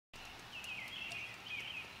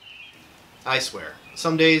I swear,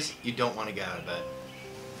 some days you don't want to get out of bed.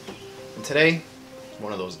 And today,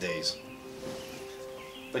 one of those days.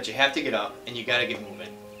 But you have to get up and you gotta get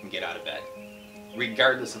moving and get out of bed,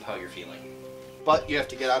 regardless of how you're feeling. But you have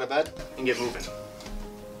to get out of bed and get moving.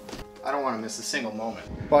 I don't want to miss a single moment.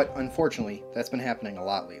 But unfortunately, that's been happening a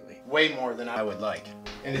lot lately. Way more than I would like.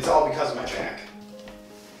 And it's all because of my back.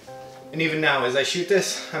 And even now, as I shoot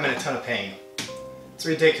this, I'm in a ton of pain. It's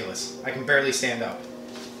ridiculous. I can barely stand up.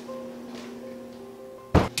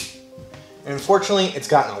 And unfortunately, it's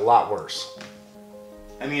gotten a lot worse.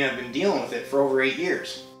 I mean, I've been dealing with it for over 8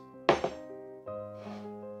 years.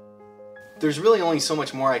 There's really only so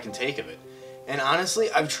much more I can take of it. And honestly,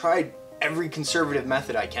 I've tried every conservative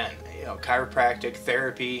method I can. You know, chiropractic,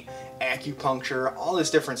 therapy, acupuncture, all this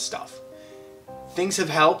different stuff. Things have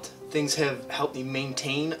helped. Things have helped me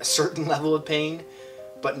maintain a certain level of pain,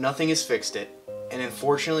 but nothing has fixed it. And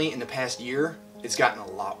unfortunately, in the past year, it's gotten a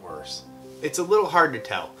lot worse. It's a little hard to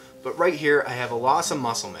tell, but right here I have a loss of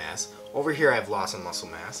muscle mass. Over here I have loss of muscle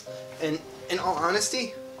mass. And in all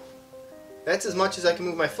honesty, that's as much as I can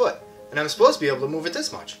move my foot. And I'm supposed to be able to move it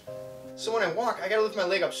this much. So when I walk, I gotta lift my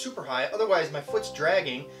leg up super high, otherwise my foot's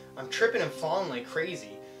dragging, I'm tripping and falling like crazy.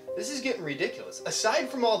 This is getting ridiculous, aside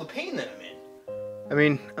from all the pain that I'm in. I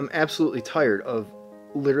mean, I'm absolutely tired of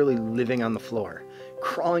literally living on the floor.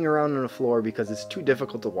 Crawling around on the floor because it's too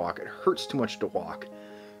difficult to walk, it hurts too much to walk.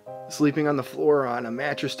 Sleeping on the floor on a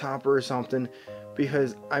mattress topper or something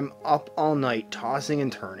because I'm up all night tossing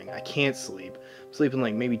and turning. I can't sleep. I'm sleeping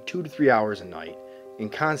like maybe 2 to 3 hours a night in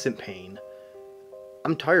constant pain.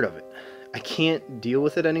 I'm tired of it. I can't deal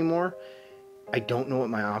with it anymore. I don't know what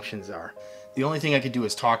my options are. The only thing I could do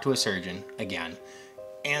is talk to a surgeon again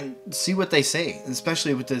and see what they say,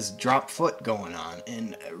 especially with this dropped foot going on.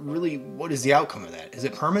 And really, what is the outcome of that? Is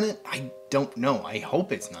it permanent? I don't know. I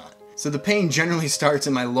hope it's not. So the pain generally starts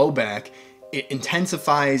in my low back. It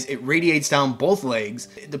intensifies, it radiates down both legs.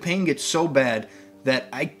 The pain gets so bad that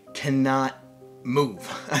I cannot move.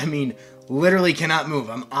 I mean, literally cannot move.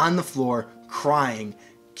 I'm on the floor crying,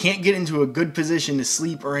 can't get into a good position to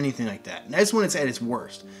sleep or anything like that. And that's when it's at its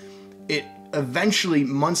worst. It eventually,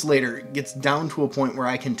 months later, gets down to a point where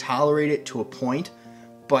I can tolerate it to a point,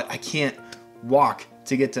 but I can't walk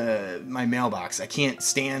to get to my mailbox. I can't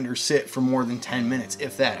stand or sit for more than 10 minutes,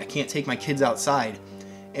 if that. I can't take my kids outside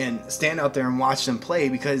and stand out there and watch them play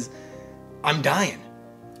because I'm dying.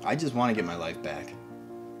 I just want to get my life back.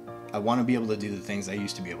 I want to be able to do the things I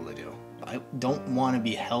used to be able to do. I don't want to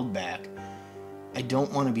be held back. I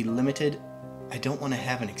don't want to be limited. I don't want to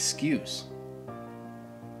have an excuse.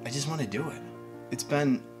 I just want to do it. It's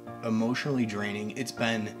been emotionally draining. It's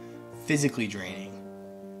been physically draining.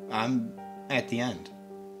 I'm at the end.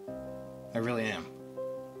 I really am.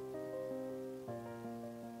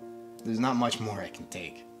 There's not much more I can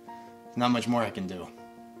take. There's not much more I can do.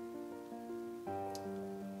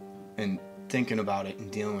 And thinking about it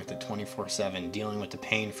and dealing with it 24/7, dealing with the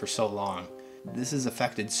pain for so long, this has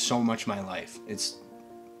affected so much my life.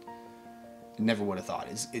 Never would have thought.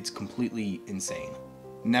 It's completely insane.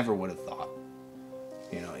 Never would have thought.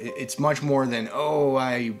 You know, it's much more than, oh,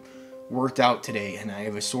 I worked out today and I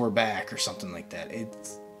have a sore back or something like that.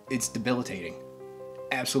 It's debilitating.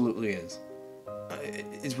 Absolutely is.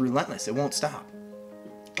 It's relentless. It won't stop.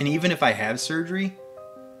 And even if I have surgery,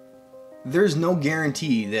 there's no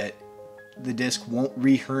guarantee that the disc won't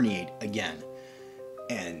re-herniate again.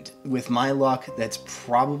 And with my luck, that's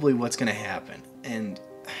probably what's going to happen. And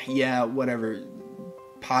yeah, whatever,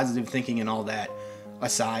 positive thinking and all that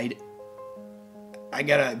aside, I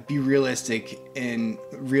gotta be realistic and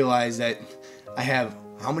realize that I have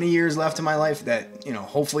how many years left in my life that, you know,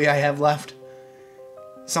 hopefully I have left.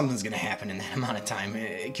 Something's gonna happen in that amount of time.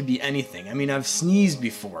 It could be anything. I mean, I've sneezed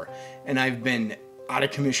before and I've been out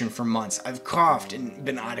of commission for months. I've coughed and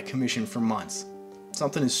been out of commission for months.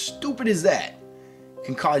 Something as stupid as that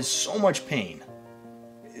can cause so much pain.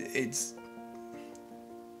 It's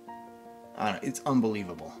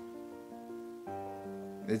unbelievable.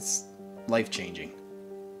 It's life-changing,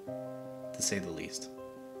 to say the least.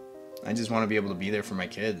 I just want to be able to be there for my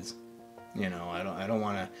kids. You know, I don't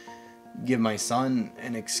want to give my son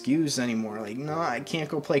an excuse anymore. Like, no, I can't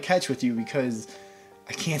go play catch with you because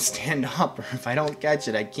I can't stand up, or if I don't catch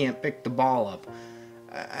it, I can't pick the ball up.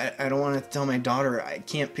 I don't want to tell my daughter, I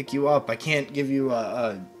can't pick you up, I can't give you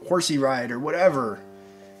a horsey ride or whatever.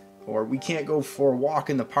 Or we can't go for a walk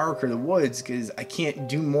in the park or the woods because I can't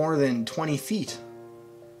do more than 20 feet.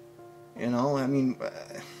 You know, I mean,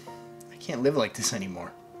 I can't live like this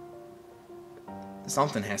anymore.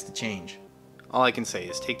 Something has to change. All I can say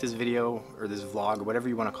is take this video or this vlog, whatever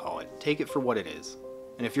you want to call it, take it for what it is.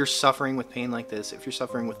 And if you're suffering with pain like this, if you're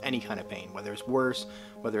suffering with any kind of pain, whether it's worse,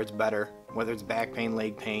 whether it's better, whether it's back pain,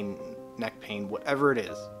 leg pain, neck pain, whatever it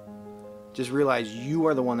is, just realize you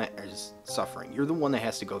are the one that is suffering. You're the one that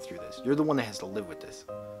has to go through this. You're the one that has to live with this.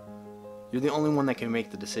 You're the only one that can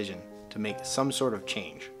make the decision to make some sort of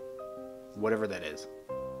change, whatever that is.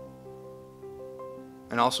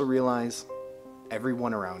 And also realize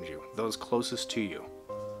everyone around you, those closest to you,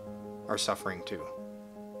 are suffering too.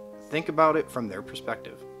 Think about it from their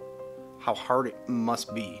perspective. How hard it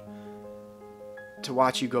must be to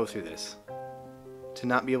watch you go through this, to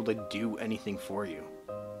not be able to do anything for you,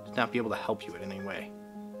 to not be able to help you in any way.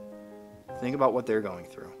 Think about what they're going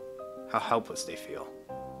through, how helpless they feel.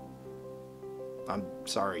 I'm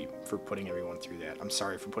sorry for putting everyone through that. I'm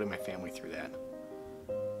sorry for putting my family through that.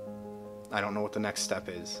 I don't know what the next step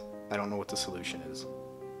is. I don't know what the solution is.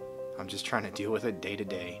 I'm just trying to deal with it day to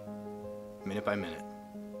day, minute by minute.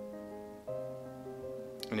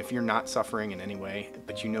 And if you're not suffering in any way,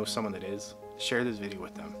 but you know someone that is, share this video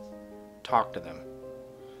with them. Talk to them.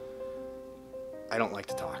 I don't like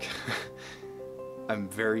to talk. I'm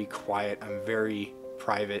very quiet. I'm very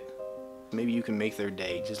private. Maybe you can make their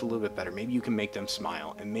day just a little bit better. Maybe you can make them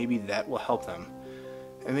smile, and maybe that will help them.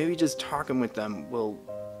 And maybe just talking with them will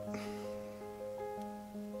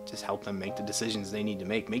just help them make the decisions they need to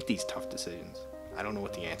make these tough decisions. I don't know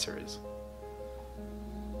what the answer is.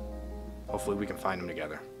 Hopefully we can find them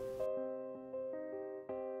together.